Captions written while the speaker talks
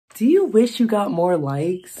Do you wish you got more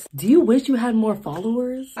likes? Do you wish you had more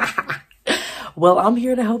followers? Well, I'm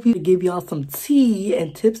here to help you, to give y'all some tea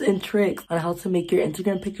and tips and tricks on how to make your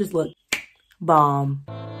Instagram pictures look bomb.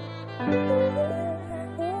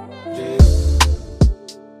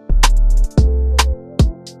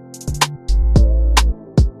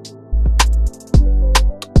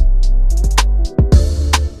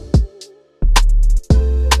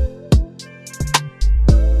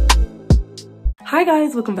 Hi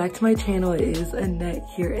guys, welcome back to my channel. It is Annette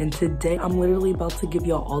here, and today I'm literally about to give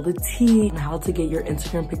y'all all the tea on how to get your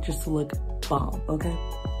Instagram pictures to look bomb, okay?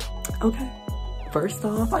 First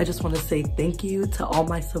off, I just want to say thank you to all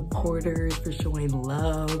my supporters for showing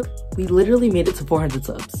love. We literally made it to 400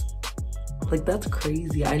 subs. Like, that's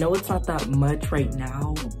crazy. I know it's not that much right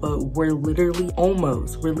now, but we're literally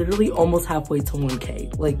almost halfway to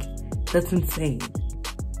 1K. Like, that's insane.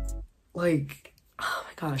 Like, oh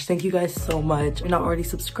my gosh, thank you guys so much. If you're not already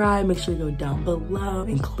subscribed, make sure you go down below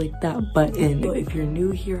and click that button. If you're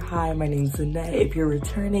new here, hi, my name's Annette. If you're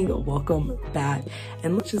returning, welcome back.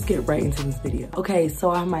 And let's just get right into this video. Okay,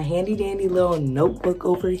 so I have my handy dandy little notebook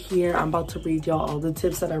over here. I'm about to read y'all all the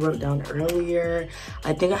tips that I wrote down earlier.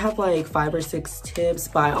 I think I have like 5 or 6 tips,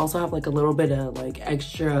 but I also have like a little bit of like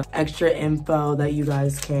extra info that you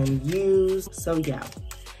guys can use. So yeah,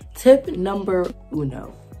 tip number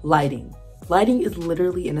 1, lighting. Lighting is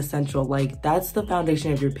literally an essential. Like, that's the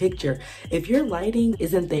foundation of your picture. If your lighting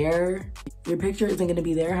isn't there, your picture isn't gonna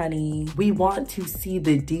be there, honey. We want to see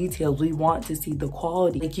the details. We want to see the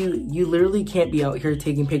quality. Like, you literally can't be out here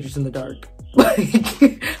taking pictures in the dark.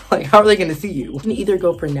 Like, how are they gonna see you? You can either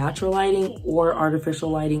go for natural lighting or artificial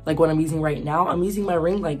lighting. Like what I'm using right now, I'm using my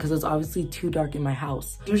ring light because it's obviously too dark in my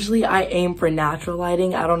house. Usually I aim for natural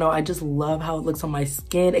lighting. I don't know, I just love how it looks on my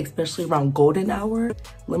skin, especially around golden hour.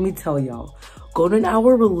 Let me tell y'all, golden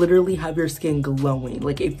hour will literally have your skin glowing.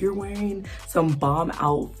 Like, if you're wearing some bomb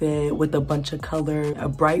outfit with a bunch of color, a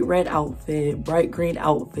bright red outfit, bright green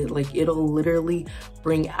outfit, like, it'll literally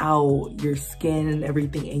bring out your skin and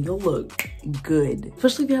everything, and you'll look good.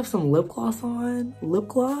 Especially if you have some lip gloss on. Lip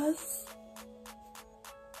gloss?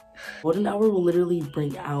 Golden hour will literally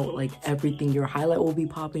bring out like everything. Your highlight will be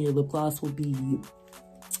popping, your lip gloss will be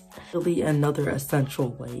really another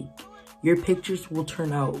essential. Like, your pictures will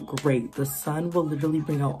turn out great. The sun will literally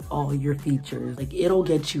bring out all your features. Like, it'll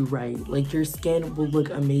get you right. Like, your skin will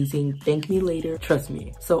look amazing. Thank me later, trust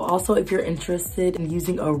me. So also, if you're interested in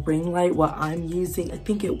using a ring light, what I'm using, I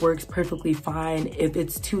think it works perfectly fine if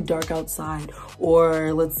it's too dark outside,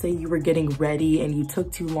 or let's say you were getting ready and you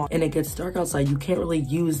took too long and it gets dark outside, you can't really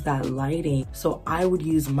use that lighting. So I would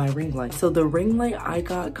use my ring light. So the ring light I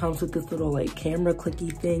got comes with this little like camera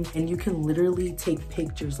clicky thing, and you can literally take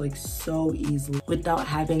pictures like so easily without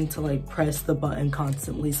having to like press the button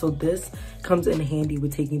constantly. So this comes in handy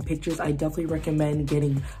with taking pictures. I definitely recommend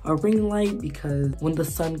getting a ring light, because when the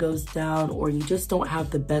sun goes down or you just don't have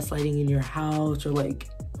the best lighting in your house or like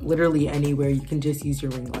literally anywhere, you can just use your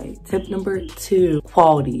ring light. Tip number 2,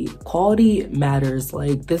 quality. Quality matters.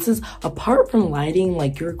 Like, this is, apart from lighting,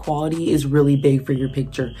 like, your quality is really big for your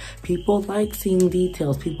picture. People like seeing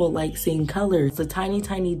details. People like seeing colors. The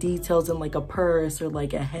tiny details in like a purse or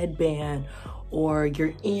like a headband or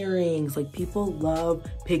your earrings. Like, people love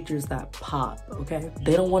pictures that pop, okay?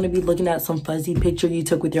 They don't want to be looking at some fuzzy picture you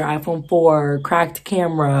took with your iPhone 4, cracked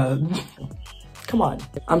camera. Come on.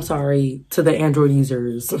 I'm sorry to the Android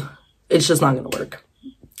users. It's just not gonna work.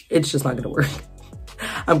 It's just not gonna work.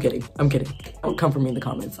 I'm kidding. Don't come for me in the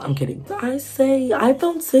comments. I'm kidding. I say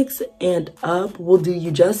iPhone 6 and up will do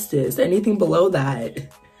you justice. Anything below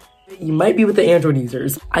that, you might be with the Android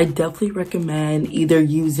users. I definitely recommend either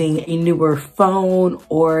using a newer phone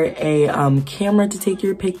or a camera to take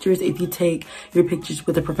your pictures. If you take your pictures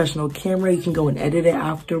with a professional camera, you can go and edit it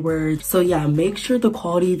afterwards. So yeah, make sure the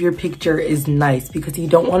quality of your picture is nice, because you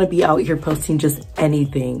don't want to be out here posting just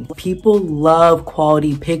anything. People love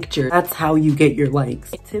quality pictures. That's how you get your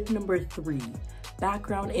likes. Tip number 3,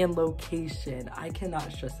 background and location. I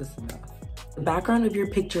cannot stress this enough. The background of your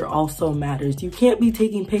picture also matters. You can't be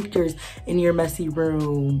taking pictures in your messy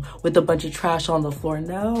room with a bunch of trash on the floor.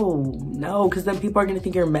 No, because then people are gonna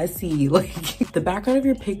think you're messy. Like, the background of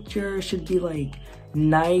your picture should be like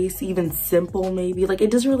nice, even simple maybe. Like,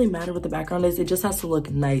 it doesn't really matter what the background is, it just has to look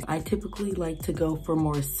nice. I typically like to go for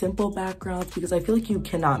more simple backgrounds, because I feel like you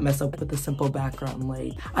cannot mess up with a simple background.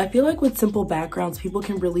 Like, I feel like with simple backgrounds, people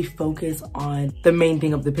can really focus on the main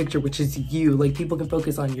thing of the picture, which is you. Like, people can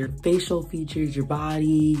focus on your facial features, your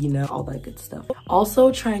body, you know, all that good stuff. Also,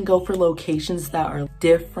 try and go for locations that are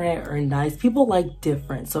different or nice. People like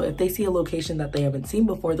different, so if they see a location that they haven't seen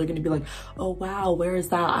before, they're gonna be like, oh wow, where is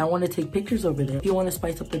that? I want to take pictures over there. If you want want to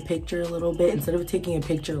spice up the picture a little bit, instead of taking a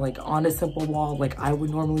picture like on a simple wall like I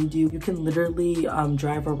would normally do, you can literally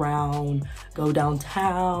drive around, go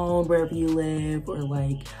downtown wherever you live, or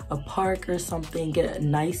like a park or something, get a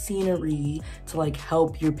nice scenery to like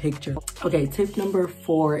help your picture. Okay, tip number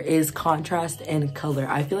 4 is contrast and color.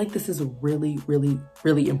 I feel like this is really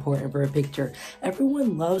important for a picture.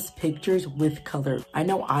 Everyone loves pictures with color. I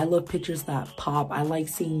know I love pictures that pop. I like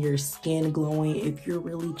seeing your skin glowing. If you're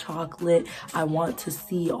really chocolate, I want to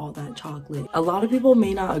see all that chocolate. A lot of people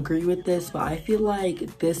may not agree with this, but I feel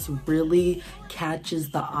like this really catches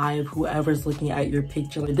the eye of whoever's looking at your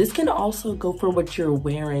picture. Like, this can also go for what you're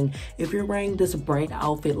wearing. If you're wearing this bright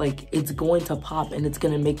outfit, like, it's going to pop and it's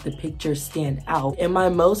gonna make the picture stand out. In my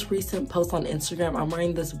most recent post on Instagram, I'm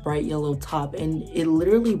wearing this bright yellow top and it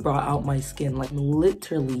literally brought out my skin, like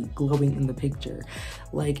literally glowing in the picture.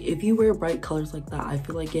 Like, if you wear bright colors like that, I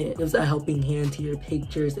feel like it gives a helping hand to your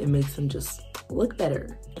pictures. It makes them just look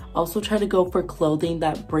better. Also, try to go for clothing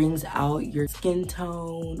that brings out your skin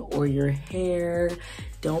tone or your hair.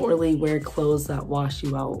 Don't really wear clothes that wash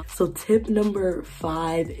you out. So tip number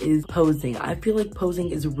 5 is posing. I feel like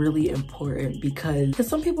posing is really important because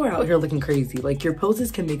some people are out here looking crazy. Like, your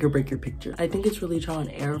poses can make or break your picture. I think it's really trial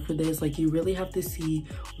and error for this. Like, you really have to see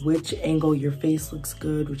which angle your face looks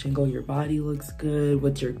good, which angle your body looks good,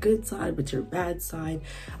 what's your good side, what's your bad side.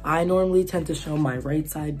 I normally tend to show my right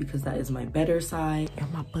side because that is my better side,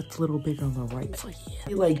 and my butt's a little bigger on the right. So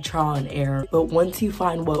yeah, like trial and error. But once you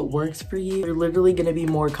find what works for you, you're literally gonna be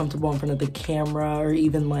more comfortable in front of the camera, or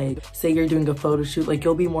even like say you're doing a photo shoot, like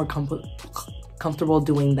you'll be more comfortable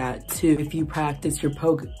doing that too if you practice your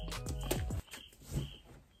poke.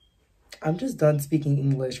 I'm just done speaking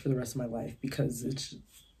English for the rest of my life because it's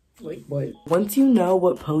like, what? Once you know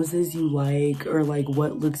what poses you like or like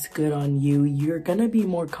what looks good on you, you're gonna be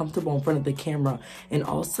more comfortable in front of the camera. And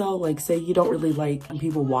also, like, say you don't really like when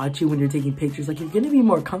people watch you when you're taking pictures, like, you're gonna be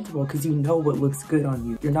more comfortable because you know what looks good on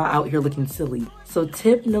you. You're not out here looking silly. So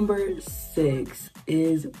tip number 6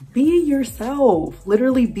 is be yourself.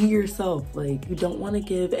 Literally be yourself. Like, you don't want to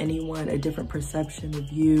give anyone a different perception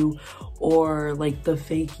of you or like the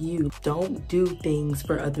fake you. Don't do things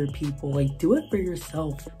for other people. Like, do it for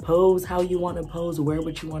yourself. Pose how you want to pose, wear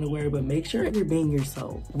what you want to wear, but make sure you're being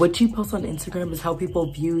yourself. What you post on Instagram is how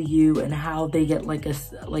people view you and how they get like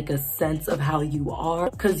a sense of how you are.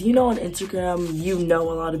 Because you know, on Instagram, you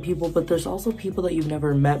know a lot of people, but there's also people that you've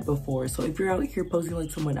never met before. So if you're out here posing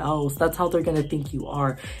like someone else, that's how they're gonna think you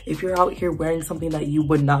are. If you're out here wearing something that you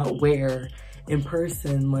would not wear in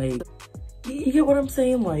person, like, you get what I'm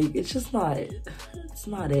saying? Like, it's just not, it's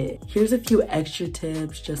not it. Here's a few extra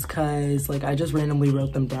tips just cause like I just randomly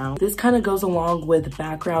wrote them down. This kind of goes along with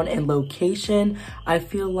background and location. I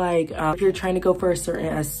feel like if you're trying to go for a certain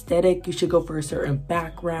aesthetic, you should go for a certain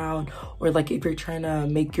background. Or like if you're trying to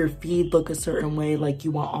make your feed look a certain way, like you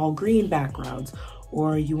want all green backgrounds,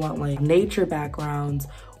 or you want like nature backgrounds,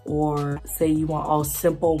 or say you want all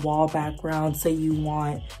simple wall backgrounds, say you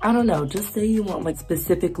want, I don't know, just say you want like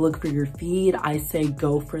specific look for your feed. I say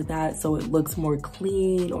go for that so it looks more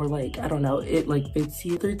clean, or like, I don't know, it like fits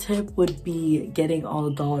you. Other tip would be getting all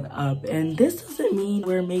dolled up, and this doesn't mean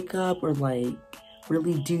wear makeup or like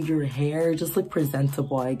really do your hair, just look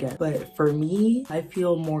presentable, I guess. But for me, I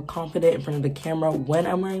feel more confident in front of the camera when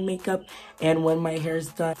I'm wearing makeup and when my hair's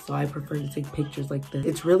done, so I prefer to take pictures like this.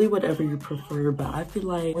 It's really whatever you prefer, but I feel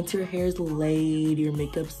like once your hair's laid, your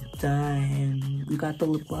makeup's done, you got the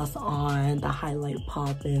lip gloss on, the highlight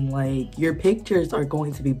popping, like, your pictures are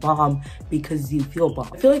going to be bomb because you feel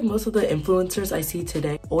bomb. I feel like most of the influencers I see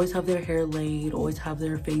today always have their hair laid, always have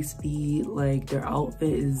their face beat, like their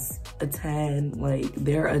outfit is a 10, like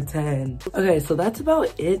they're a 10. Okay, so that's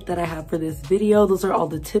about it that I have for this video. Those are all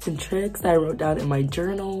the tips and tricks that I wrote down in my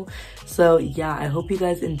journal. So yeah, I hope you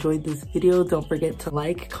guys enjoyed this video. Don't forget to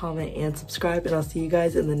like, comment, and subscribe, and I'll see you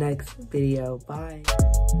guys in the next video. Bye.